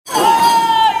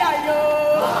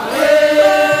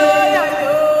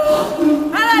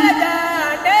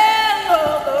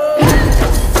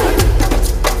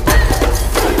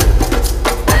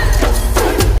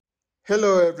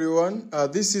Hello, everyone.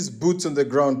 This is Boots on the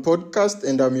Ground podcast,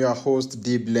 and I'm your host,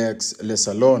 Diblex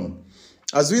Lesalon.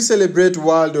 As we celebrate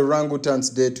World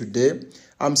Orangutans Day today,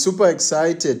 I'm super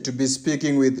excited to be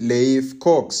speaking with Leif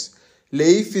Cocks.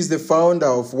 Leif is the founder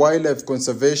of Wildlife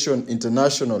Conservation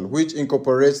International, which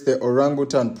incorporates the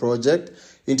Orangutan Project,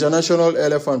 International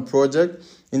Elephant Project,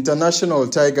 International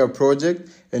Tiger Project,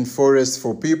 and Forests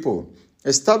for People.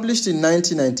 Established in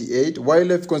 1998,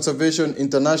 Wildlife Conservation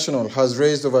International has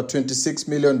raised over $26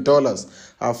 million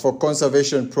for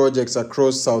conservation projects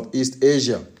across Southeast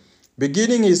Asia.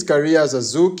 Beginning his career as a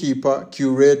zookeeper,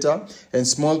 curator, and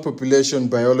small population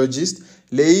biologist,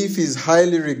 Leif is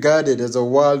highly regarded as a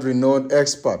world-renowned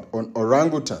expert on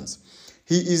orangutans.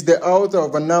 He is the author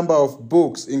of a number of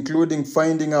books, including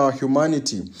Finding Our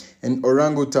Humanity and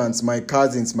Orangutans, My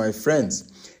Cousins, My Friends.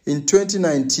 In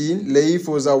 2019, Leif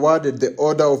was awarded the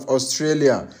Order of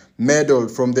Australia medal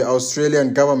from the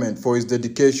Australian government for his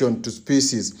dedication to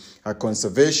species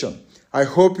conservation. I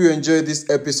hope you enjoy this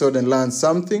episode and learn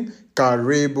something.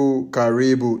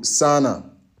 Karibu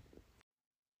sana.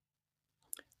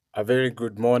 A very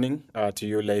good morning to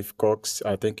you, Leif Cocks.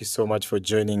 Thank you so much for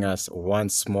joining us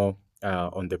once more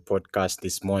on the podcast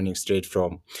this morning, straight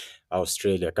from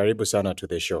Australia. Karibu sana to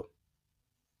the show.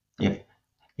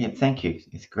 Yeah, thank you.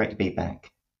 It's great to be back.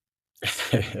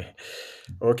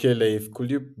 Okay, Leif,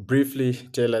 could you briefly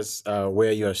tell us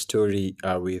where your story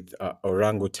with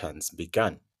orangutans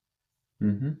began?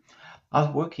 I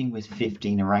was working with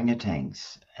 15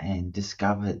 orangutans and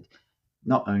discovered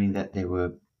not only that they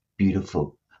were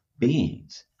beautiful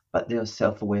beings, but they were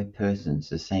self-aware persons,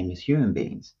 the same as human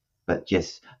beings, but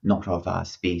just not of our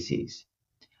species.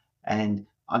 And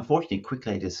unfortunately,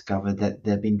 quickly I discovered that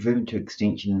they've been driven to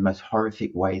extinction in the most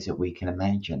horrific ways that we can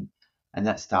imagine. And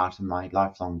that started my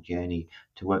lifelong journey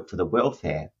to work for the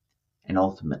welfare and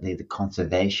ultimately the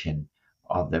conservation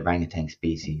of the orangutan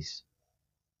species.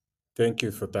 Thank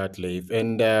you for that, Leif.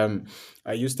 And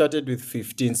you started with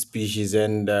 15 species,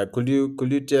 and could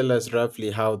you tell us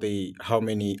roughly how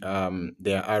many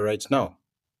there are right now?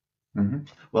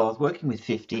 Well, I was working with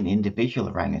 15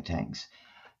 individual orangutans,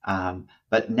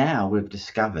 but now we've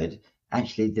discovered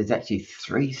there's actually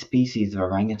 3 species of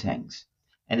orangutans.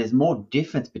 And there's more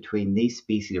difference between these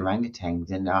species of orangutans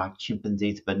than our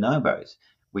chimpanzees bonobos,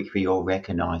 which we all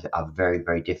recognize are very,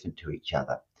 very different to each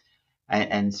other.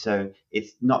 And so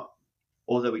it's not,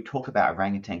 although we talk about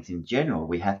orangutans in general,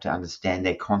 we have to understand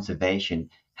their conservation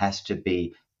has to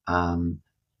be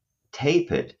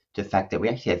tapered to the fact that we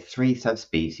actually have 3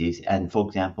 subspecies. And for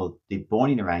example, the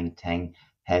Bornean orangutan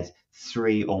has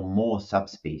 3 or more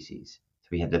subspecies. So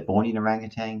we have the Bornean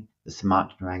orangutan, the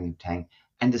Sumatran orangutan,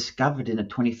 and discovered in the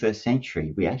 21st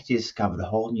century, we actually discovered a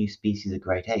whole new species of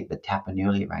great ape, the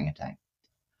Tapanuli orangutan.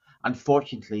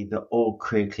 Unfortunately, they're all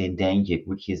critically endangered,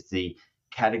 which is the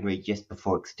category just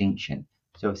before extinction.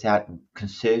 So without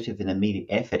concerted and immediate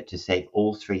effort to save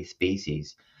all 3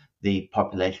 species, the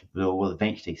population will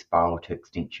eventually spiral to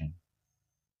extinction.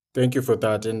 Thank you for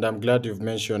that, and I'm glad you've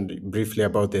mentioned briefly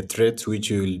about the threats,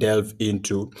 which we will delve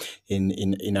into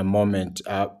in a moment.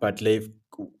 But Leif,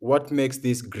 what makes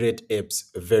these great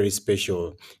apes very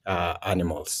special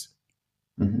animals?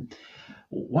 Mhm.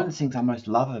 One of the things I most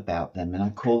love about them, and I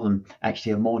call them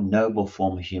actually a more noble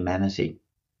form of humanity.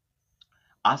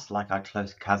 Us, like our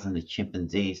close cousin, the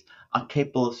chimpanzees, are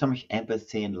capable of so much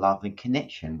empathy and love and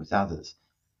connection with others.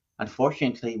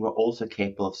 Unfortunately, we're also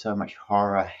capable of so much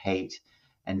horror, hate,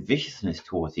 and viciousness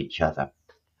towards each other.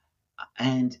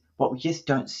 But we just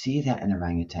don't see that in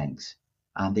orangutans.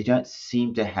 They don't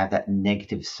seem to have that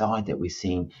negative side that we've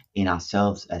seen in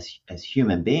ourselves as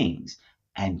human beings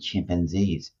and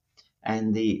chimpanzees.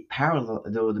 And the parallel,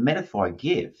 the metaphor I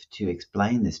give to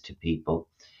explain this to people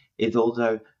is,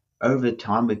 although over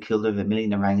time we've killed over 1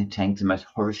 million orangutans in the most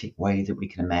horrific way that we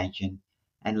can imagine,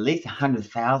 and at least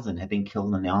 100,000 have been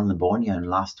killed on the island of Borneo in the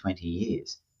last 20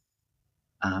 years.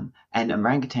 And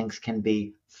orangutans can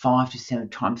be 5 to 7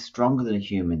 times stronger than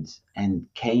humans, and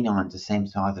canines the same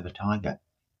size of a tiger.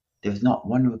 There was not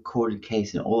one recorded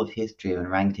case in all of history of an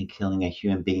orangutan killing a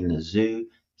human being in a zoo,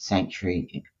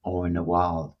 sanctuary, or in the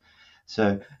wild.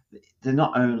 So they're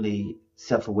not only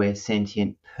self-aware,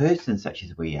 sentient persons such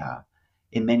as we are.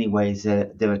 In many ways,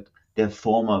 they're a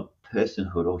form of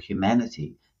personhood or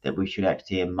humanity that we should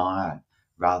actually admire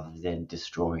rather than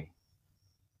destroy.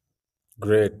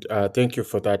 Great. Thank you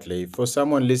for that, Leif. For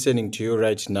someone listening to you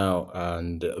right now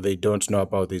and they don't know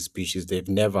about this species, they've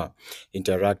never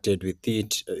interacted with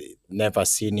it, never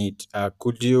seen it,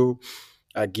 could you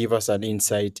give us an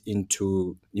insight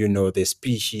into, the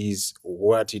species,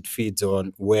 what it feeds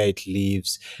on, where it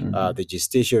lives, Hmm. the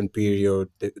gestation period,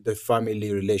 the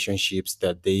family relationships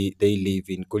that they live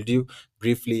in. Could you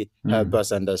briefly help Mm.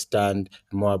 us understand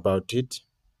more about it?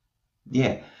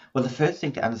 Yeah. Well, the first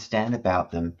thing to understand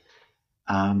about them,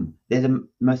 they're the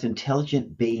most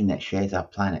intelligent being that shares our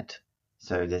planet.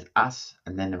 So there's us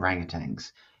and then the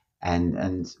orangutans,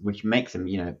 and which makes them,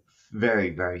 very,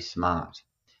 very smart.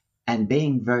 And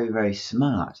being very, very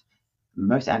smart,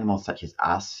 most animals such as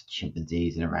us,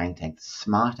 chimpanzees and orangutans,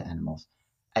 smarter animals,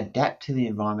 adapt to the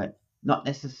environment not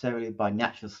necessarily by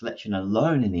natural selection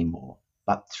alone anymore,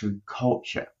 but through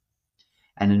culture.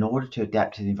 And in order to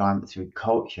adapt to the environment through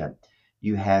culture,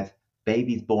 you have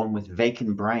babies born with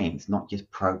vacant brains, not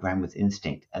just programmed with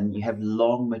instinct. And you have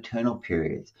long maternal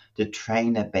periods to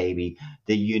train that baby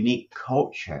the unique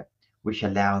culture which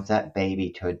allows that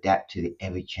baby to adapt to the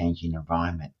ever changing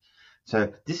environment.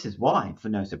 So, this is why, for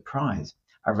no surprise,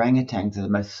 orangutans are the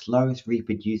most slowest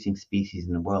reproducing species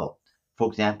in the world. For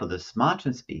example, the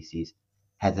smartest species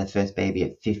has their first baby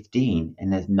at 15,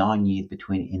 and there's 9 years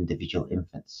between individual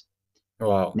infants.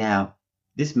 Wow. Now,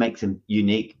 this makes them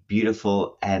unique,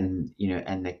 beautiful, and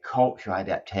and the cultural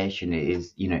adaptation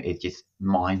is just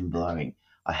mind blowing.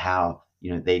 How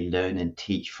they learn and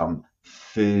teach from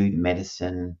food,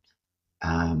 medicine,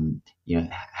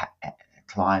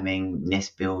 climbing,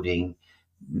 nest building,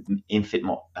 infant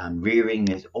rearing.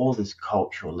 There's all this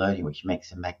cultural learning which makes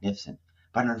them magnificent.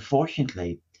 But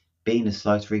unfortunately, being the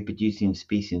slowest reproducing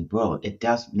species in the world, it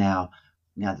does now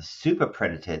the super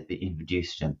predator has been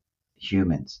introduced to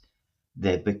humans.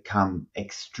 They've become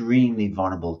extremely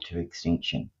vulnerable to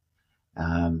extinction.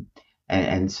 Um,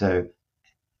 and so,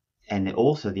 and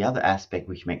also the other aspect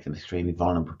which makes them extremely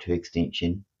vulnerable to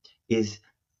extinction is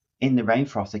in the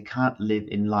rainforest, they can't live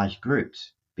in large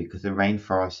groups because the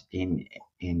rainforest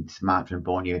in Sumatra and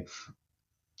Borneo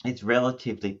is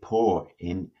relatively poor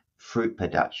in fruit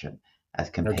production as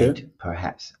compared Okay. to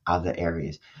perhaps other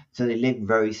areas. So they live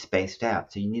very spaced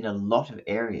out. So you need a lot of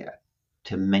area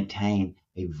to maintain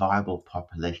a viable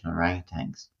population of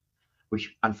orangutans,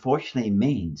 which unfortunately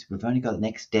means we've only got the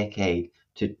next decade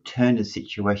to turn the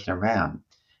situation around.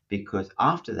 Because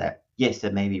after that, yes,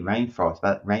 there may be rainforest,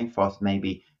 but rainforest may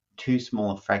be too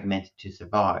small and fragmented to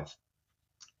survive.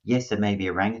 Yes, there may be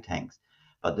orangutans,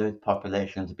 but those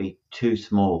populations will be too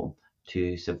small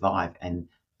to survive, and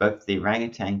both the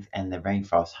orangutans and the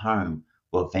rainforest home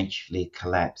will eventually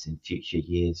collapse in future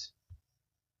years.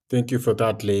 Thank you for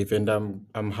that, Leif. And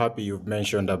I'm happy you've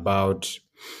mentioned about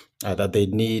that they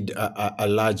need a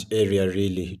large area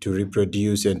really to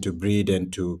reproduce and to breed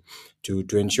and to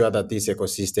ensure that these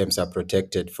ecosystems are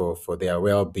protected for their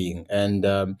well-being. And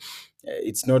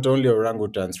it's not only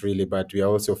orangutans really, but we are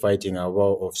also fighting a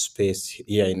war of space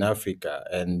here in Africa.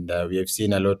 And we have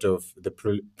seen a lot of the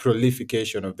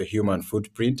proliferation of the human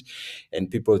footprint and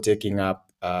people taking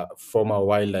up former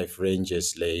wildlife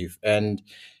ranges, Leif. And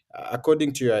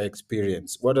according to your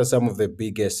experience, what are some of the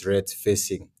biggest threats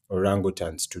facing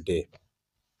orangutans today?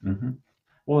 Mhm.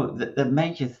 Well, the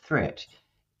major threat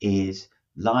is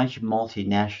large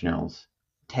multinationals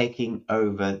taking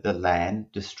over the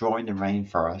land, destroying the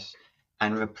rainforest,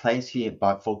 and replacing it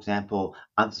by, for example,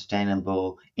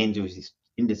 industries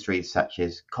such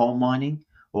as coal mining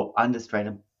or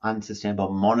unsustainable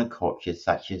monocultures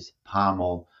such as palm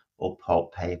oil or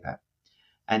pulp paper.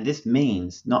 And this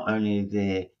means not only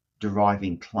they're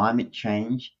deriving climate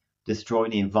change,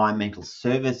 destroying the environmental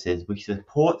services which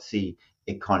supports the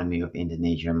economy of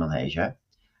Indonesia and Malaysia,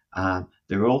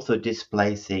 they're also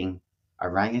displacing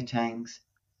orangutans,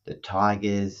 the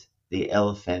tigers, the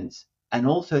elephants, and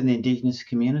also the indigenous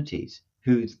communities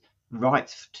whose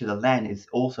rights to the land is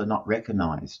also not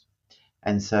recognized.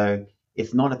 And so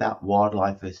it's not about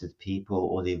wildlife versus people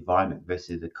or the environment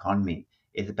versus the economy.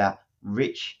 It's about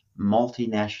rich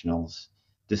multinationals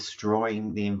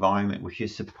destroying the environment which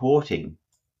is supporting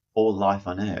all life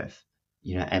on Earth,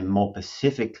 and more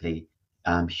specifically,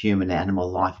 human and animal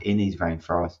life in these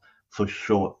rainforests for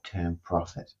short-term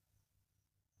profit.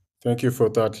 Thank you for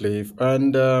that, Leif.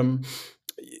 And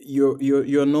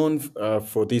you're known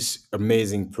for this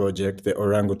amazing project, the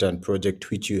Orangutan Project,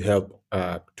 which you help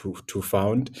to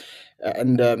found.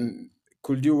 And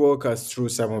could you walk us through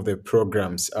some of the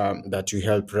programs that you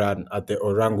help run at the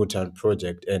Orangutan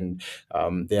Project and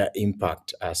their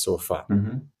impact so far?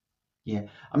 Hmm. Yeah,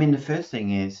 I mean, the first thing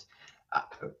is uh,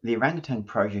 the orangutan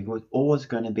project was always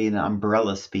going to be an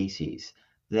umbrella species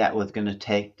that was going to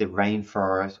take the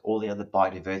rainforest, all the other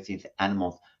biodiversity of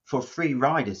animals for a free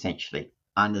ride, essentially,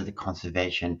 under the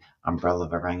conservation umbrella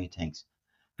of orangutans.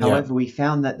 Yeah. However, we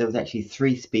found that there was actually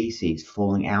three species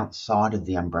falling outside of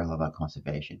the umbrella of our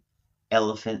conservation.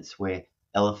 Elephants, where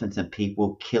elephants and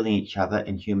people killing each other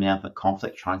in human-elephant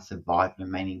conflict, trying to survive in the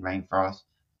remaining rainforest.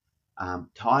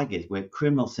 Tigers, where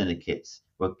criminal syndicates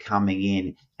were coming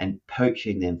in and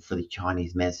poaching them for the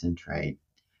Chinese medicine trade.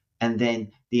 And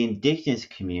then the indigenous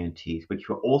communities, which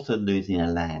were also losing their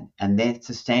land, and their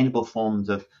sustainable forms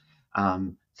of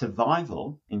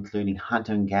survival, including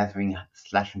hunter and gathering,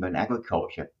 slash and burn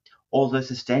agriculture, although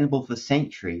sustainable for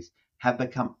centuries, have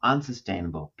become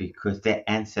unsustainable because their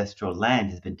ancestral land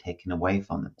has been taken away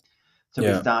from them. So we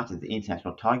Yeah. started the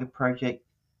International Tiger Project,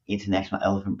 International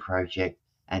Elephant Project,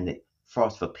 and the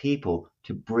Forest for People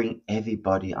to bring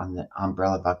everybody under the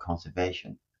umbrella of our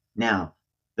conservation. Now,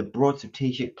 the broad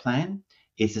strategic plan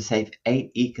is to save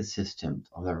 8 ecosystems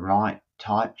of the right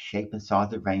type, shape, and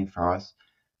size of rainforest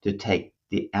to take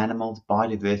the animals,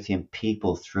 biodiversity, and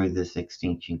people through this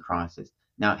extinction crisis.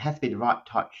 Now, it has to be the right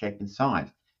type, shape, and size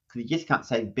because you just can't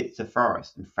save bits of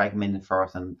forest and fragment the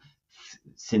forest and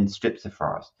thin strips of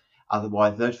forest.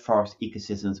 Otherwise, those forest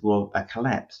ecosystems will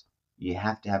collapse. You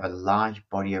have to have a large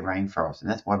body of rainforest, and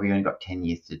that's why we only got 10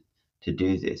 years to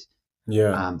do this.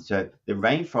 Yeah. So the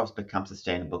rainforest becomes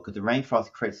sustainable because the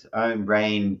rainforest creates its own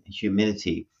rain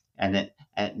humidity, and it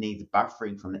needs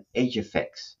buffering from the edge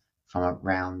effects from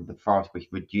around the forest, which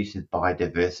reduces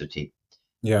biodiversity.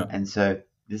 Yeah. And so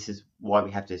this is why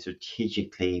we have to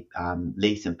strategically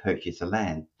lease and purchase the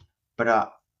land. But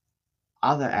our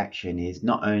other action is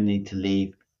not only to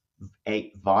leave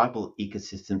 8 viable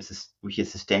ecosystems, which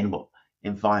is sustainable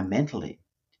environmentally,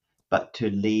 but to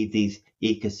leave these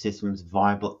ecosystems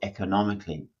viable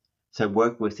economically. So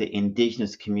work with the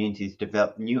indigenous communities to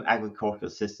develop new agricultural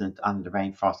systems under the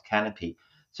rainforest canopy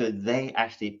so they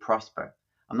actually prosper.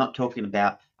 I'm not talking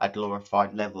about a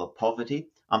glorified level of poverty.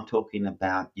 I'm talking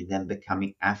about them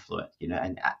becoming affluent,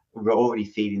 and we're already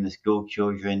feeding the school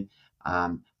children,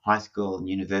 high school and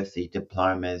university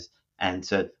diplomas. And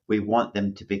so we want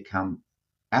them to become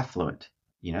affluent,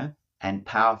 and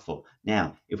powerful.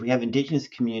 Now, if we have indigenous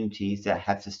communities that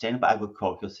have sustainable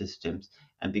agricultural systems,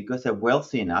 and because they're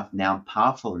wealthy enough now and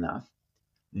powerful enough,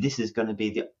 this is going to be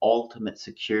the ultimate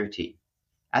security.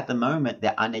 At the moment,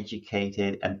 they're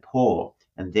uneducated and poor,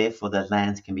 and therefore their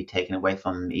lands can be taken away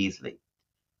from them easily.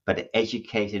 But an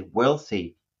educated,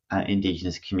 wealthy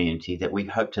indigenous community that we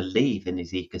hope to leave in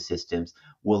these ecosystems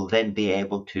will then be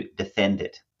able to defend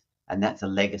it. And that's a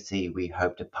legacy we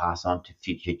hope to pass on to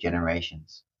future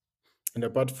generations. And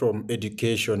apart from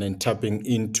education and tapping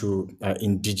into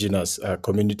indigenous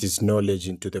communities' knowledge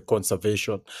into the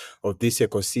conservation of these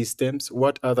ecosystems,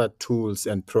 what other tools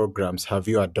and programs have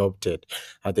you adopted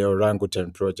at the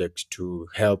Orangutan Project to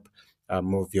help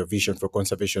move your vision for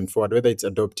conservation forward? Whether it's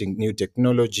adopting new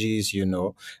technologies,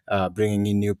 bringing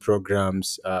in new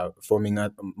programs, forming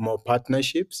more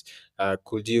partnerships.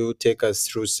 Could you take us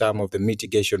through some of the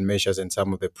mitigation measures and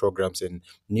some of the programs and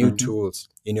new Mhm. tools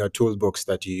in your toolbox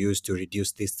that you use to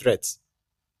reduce these threats?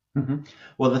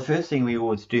 Well, the first thing we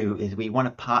always do is we want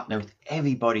to partner with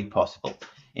everybody possible.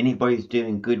 Anybody who's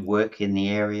doing good work in the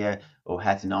area or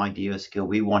has an idea or skill,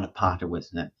 we want to partner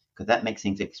with them because that makes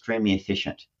things extremely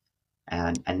efficient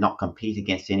and not compete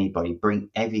against anybody. Bring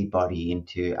everybody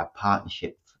into a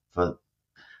partnership for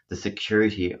the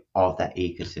security of that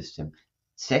ecosystem.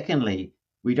 Secondly,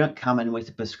 we don't come in with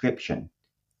a prescription.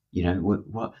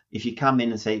 What if you come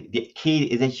in and say the key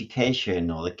is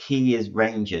education or the key is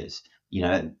rangers,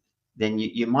 then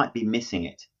you might be missing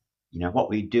it. What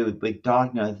we do is we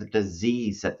diagnose the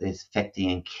disease that is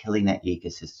affecting and killing that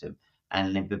ecosystem,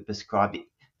 and then we prescribe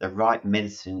the right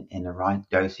medicine in the right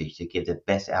dosage to give the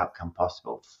best outcome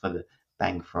possible for the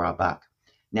bang for our buck.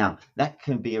 Now, that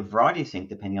can be a variety of things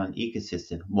depending on the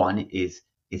ecosystem. One is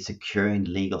securing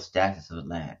legal status of the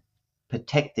land,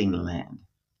 protecting the land,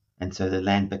 and so the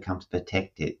land becomes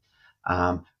protected.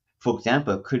 For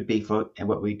example, it could be for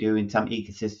what we do in some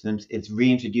ecosystems is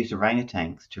reintroduce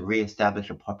orangutans to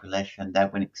reestablish a population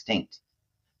that went extinct,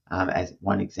 as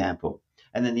one example.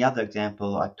 And then the other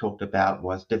example I talked about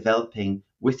was developing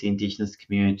with the indigenous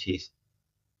communities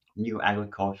new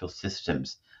agricultural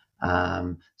systems,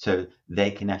 so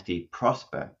they can actually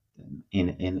prosper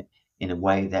in a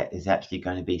way that is actually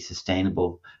going to be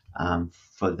sustainable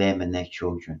for them and their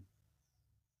children.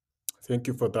 Thank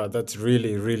you for that. That's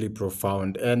really, really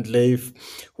profound. And Leif,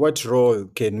 what role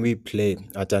can we play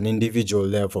at an individual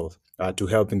level to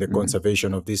help in the Mhm.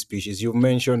 conservation of these species? You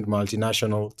mentioned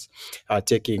multinationals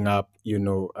taking up,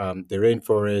 the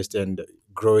rainforest and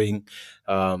growing.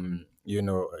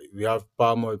 We have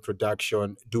palm oil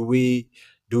production. Do we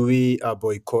do we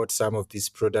boycott some of these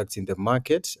products in the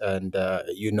market? And,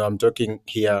 I'm talking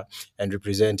here and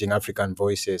representing African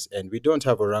voices, and we don't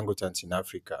have orangutans in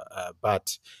Africa.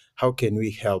 But how can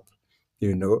we help,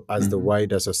 as the Hmm.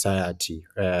 wider society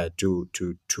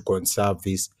to conserve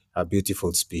these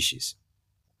beautiful species?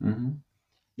 Hmm.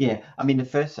 Yeah, I mean, the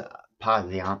first part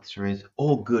of the answer is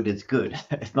all good is good.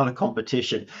 It's not a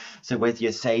competition. So whether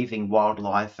you're saving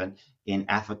wildlife in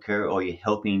Africa or you're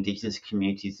helping indigenous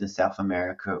communities in South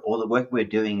America or the work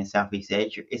we're doing in Southeast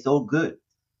Asia, it's all good.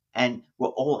 And we're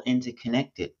all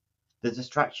interconnected. The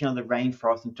destruction of the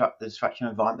rainforest and the destruction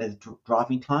of the environment is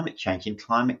driving climate change, and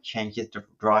climate change is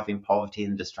driving poverty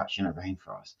and destruction of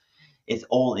rainforests. It's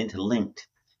all interlinked.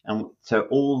 And so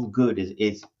all good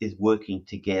is working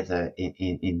together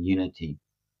in unity.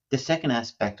 The second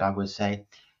aspect I would say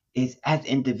is as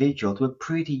individuals, we're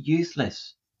pretty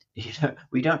useless.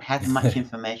 We don't have much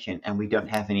information and we don't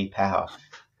have any power.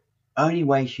 Only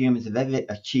way humans have ever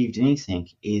achieved anything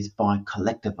is by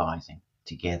collectivizing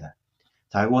together.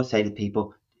 So I always say to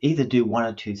people, either do one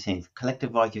or two things.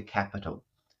 Collectivize your capital.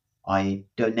 I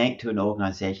donate to an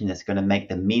organization that's going to make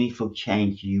the meaningful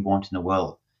change you want in the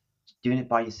world. Doing it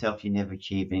by yourself, you never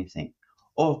achieve anything.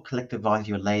 Or collectivize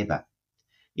your labor.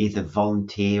 Either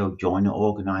volunteer or join an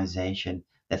organization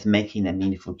that's making the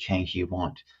meaningful change you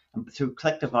want. And through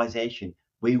collectivization,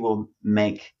 we will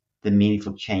make the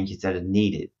meaningful changes that are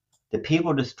needed. The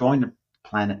people destroying the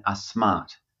planet are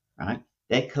smart, right?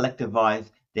 They collectivize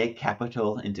their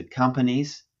capital into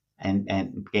companies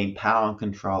and gain power and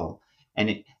control.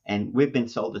 And we've been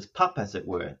sold as pup, as it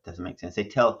were. It doesn't make sense. They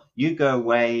tell you go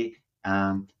away,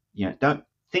 don't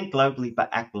think globally, but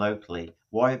act locally.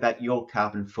 Worry about your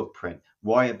carbon footprint.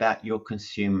 Worry about your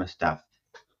consumer stuff.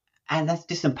 And that's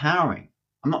disempowering.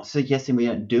 I'm not suggesting we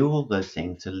don't do all those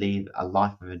things to lead a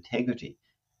life of integrity,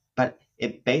 but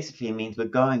it basically means we're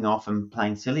going off and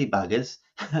playing silly buggers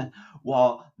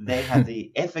while they have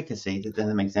the efficacy, that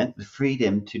doesn't make sense, the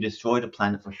freedom to destroy the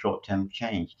planet for short-term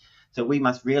change. So we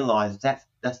must realize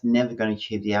that's never going to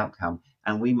achieve the outcome,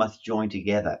 and we must join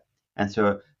together. And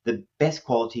so the best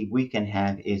quality we can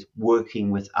have is working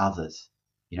with others,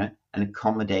 and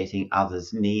accommodating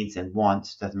others' needs and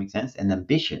wants, doesn't make sense, and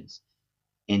ambitions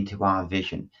into our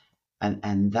vision.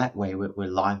 And that way we're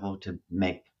liable to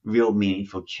make real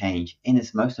meaningful change in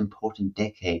its most important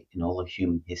decade in all of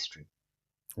human history.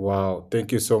 Wow,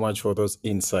 thank you so much for those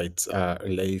insights,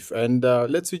 Leif. And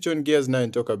let's switch on gears now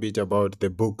and talk a bit about the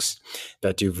books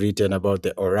that you've written about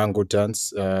the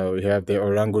orangutans. We have the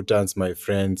orangutans, my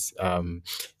friends, and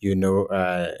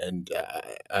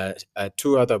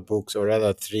two other books, or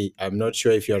rather three. I'm not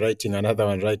sure if you're writing another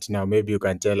one right now. Maybe you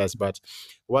can tell us, but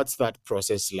what's that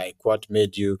process like? What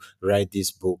made you write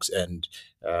these books? And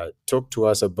talk to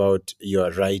us about your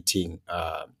writing,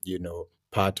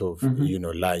 part of Hmm.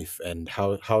 life, and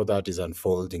how that is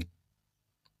unfolding.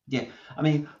 Yeah, I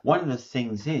mean, one of the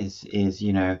things is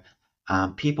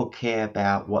people care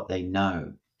about what they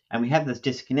know, and we have this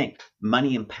disconnect.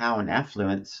 Money and power and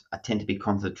affluence tend to be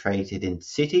concentrated in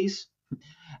cities,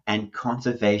 and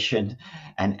conservation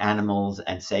and animals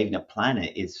and saving the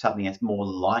planet is something that's more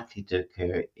likely to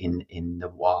occur in the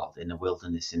wild, in the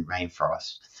wilderness, in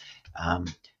rainforests. Um,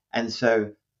 and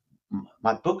so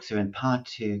my books are in part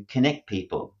to connect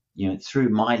people, through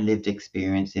my lived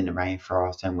experience in the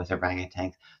rainforest and with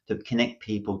orangutans, to connect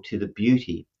people to the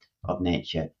beauty of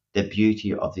nature, the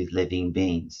beauty of these living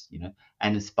beings,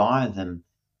 and inspire them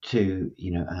to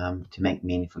make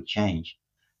meaningful change.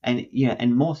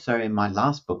 And more so in my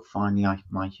last book, Finding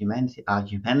My Humanity, Our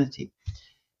Humanity,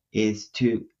 is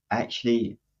to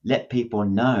actually let people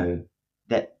know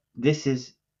that this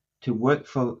is to work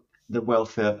for the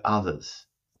welfare of others,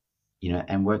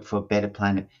 and work for a better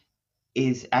planet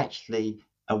is actually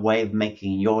a way of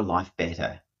making your life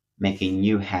better, making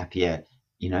you happier,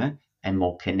 and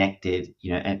more connected,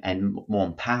 and more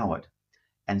empowered.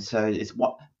 And so it's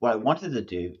what I wanted to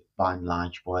do by and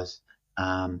large was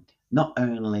not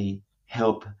only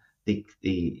help the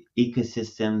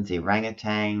ecosystems, the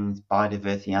orangutans,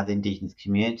 biodiversity, and other indigenous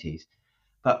communities,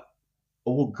 but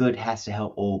all good has to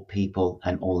help all people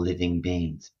and all living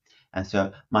beings. And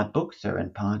so my books are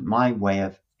in part my way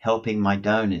of helping my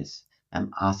donors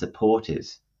and our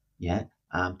supporters, to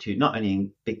not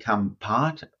only become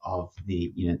part of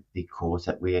the cause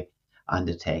that we're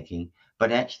undertaking,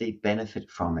 but actually benefit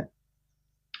from it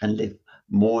and live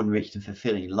more enriched and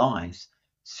fulfilling lives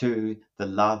through the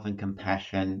love and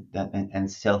compassion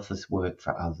and selfless work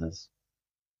for others.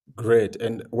 Great.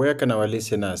 And where can our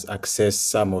listeners access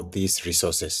some of these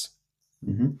resources?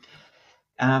 Hmm.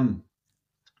 Um,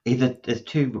 Either there's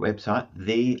two websites,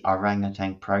 the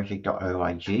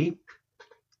orangutanproject.org,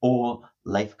 or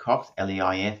Leif Cocks,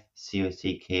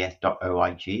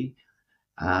 leifcocks.org.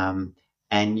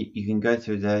 And you can go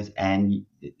through those, and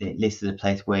it lists a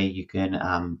place where you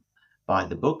can buy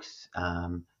the books,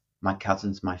 My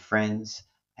Cousins, My Friends,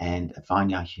 and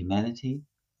Find Our Humanity.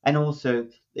 And also,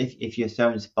 if you're so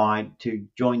inspired, to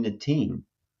join the team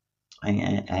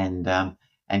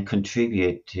and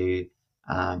contribute to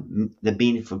the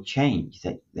meaningful change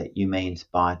that you may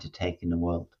inspire to take in the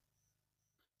world.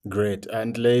 Great.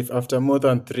 And Leif, after more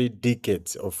than 3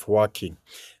 decades of working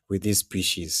with this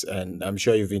species, and I'm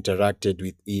sure you've interacted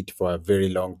with it for a very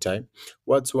long time,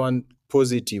 what's one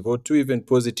positive or two even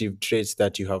positive traits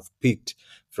that you have picked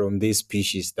from this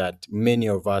species that many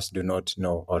of us do not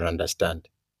know or understand?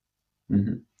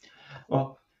 Mm-hmm.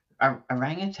 Well,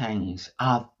 orangutans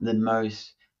are the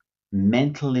most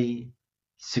mentally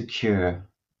secure,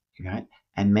 right,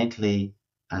 and mentally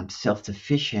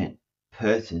self-sufficient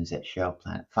persons that share our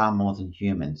planet, far more than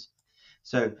humans.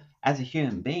 So, as a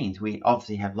human beings, we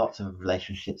obviously have lots of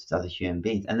relationships with other human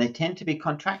beings, and they tend to be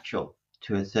contractual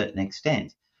to a certain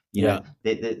extent. Yeah,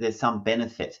 There's some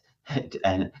benefit,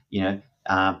 and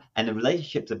and the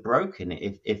relationships are broken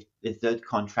if those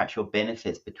contractual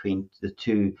benefits between the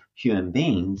two human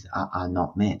beings are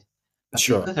not met. But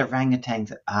sure. because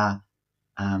orangutans are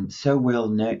so well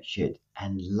nurtured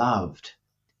and loved,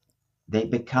 they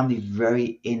become these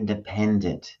very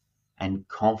independent and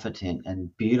confident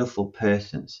and beautiful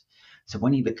persons. So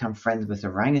when you become friends with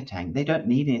orangutan, they don't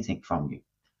need anything from you.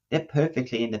 They're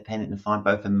perfectly independent and fine,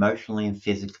 both emotionally and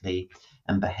physically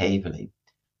and behaviorally.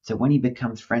 So when he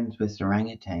becomes friends with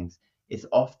orangutans, it's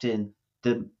often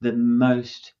the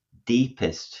most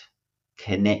deepest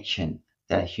connection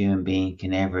that a human being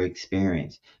can ever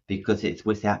experience, because it's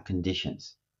without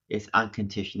conditions. It's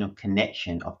unconditional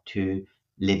connection of two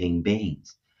living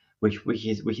beings, which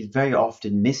is very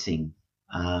often missing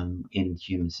in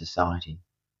human society.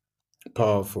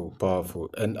 Powerful, powerful.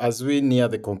 And as we near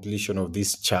the completion of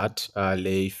this chat,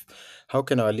 Leif, how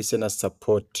can our listeners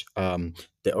support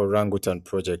the Orangutan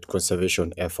Project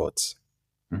conservation efforts?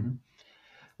 Mhm.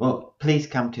 Well, please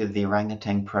come to the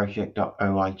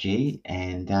orangutanproject.org,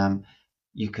 and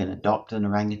you can adopt an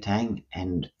orangutan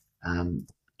and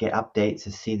get updates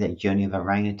to see that journey of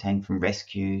orangutan from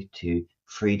rescue to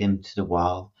freedom to the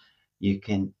wild. You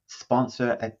can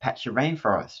sponsor a patch of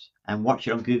rainforest and watch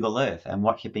it on Google Earth and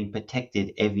watch it being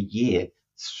protected every year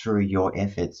through your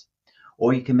efforts.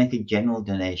 Or you can make a general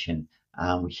donation,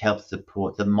 which helps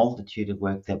support the multitude of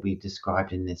work that we've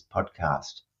described in this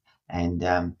podcast. And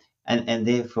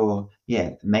therefore,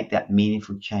 yeah, make that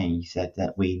meaningful change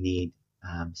that we need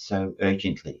so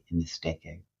urgently in this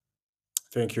decade.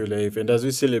 Thank you, Leif. And as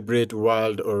we celebrate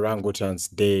World Orangutans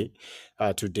Day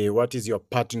today, what is your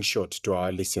parting shot to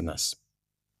our listeners?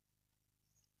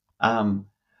 Um,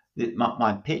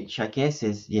 my pitch, I guess,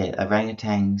 is yeah,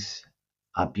 orangutans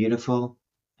are beautiful,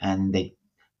 and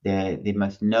they're the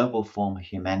most noble form of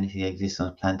humanity that exists on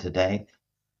the planet today,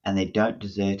 and they don't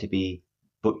deserve to be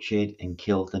butchered and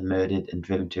killed and murdered and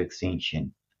driven to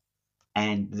extinction.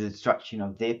 And the destruction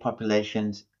of their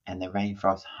populations and the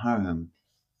rainforest home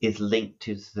is linked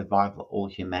to the survival of all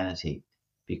humanity,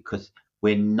 because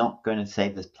we're not going to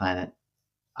save this planet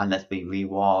unless we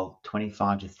rewild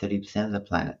 25 to 30% of the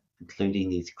planet, including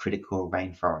these critical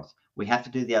rainforests. We have to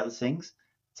do the other things,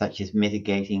 such as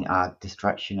mitigating our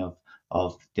destruction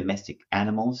of domestic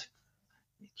animals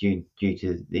due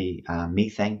to the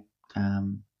methane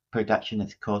production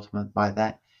that's caused by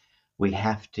that. We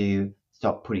have to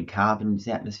stop putting carbon into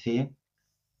the atmosphere.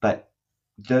 But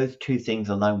those two things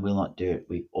alone will not do it.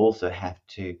 We also have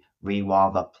to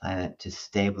rewild our planet to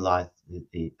stabilize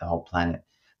the whole planet.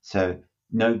 So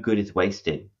no good is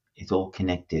wasted. It's all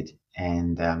connected,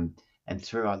 and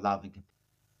through our love and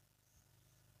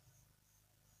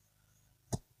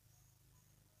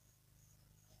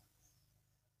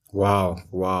Wow,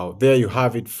 wow. There you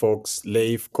have it, folks.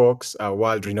 Leif Cocks, a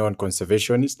world renowned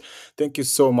conservationist. Thank you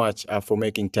so much for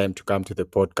making time to come to the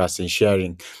podcast and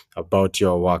sharing about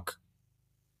your work.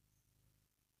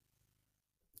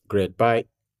 Great. Bye.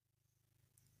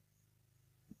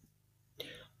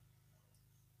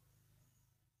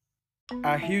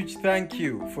 A huge thank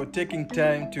you for taking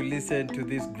time to listen to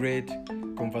this great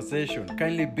conversation.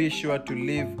 Kindly be sure to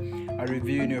leave a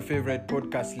review in your favorite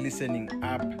podcast listening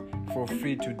app for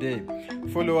free today.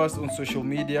 Follow us on social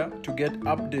media to get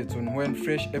updates on when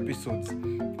fresh episodes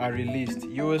are released.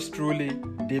 Yours truly,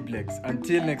 Diblex.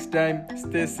 Until next time,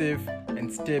 stay safe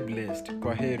and stay blessed.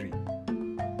 Kwaheri.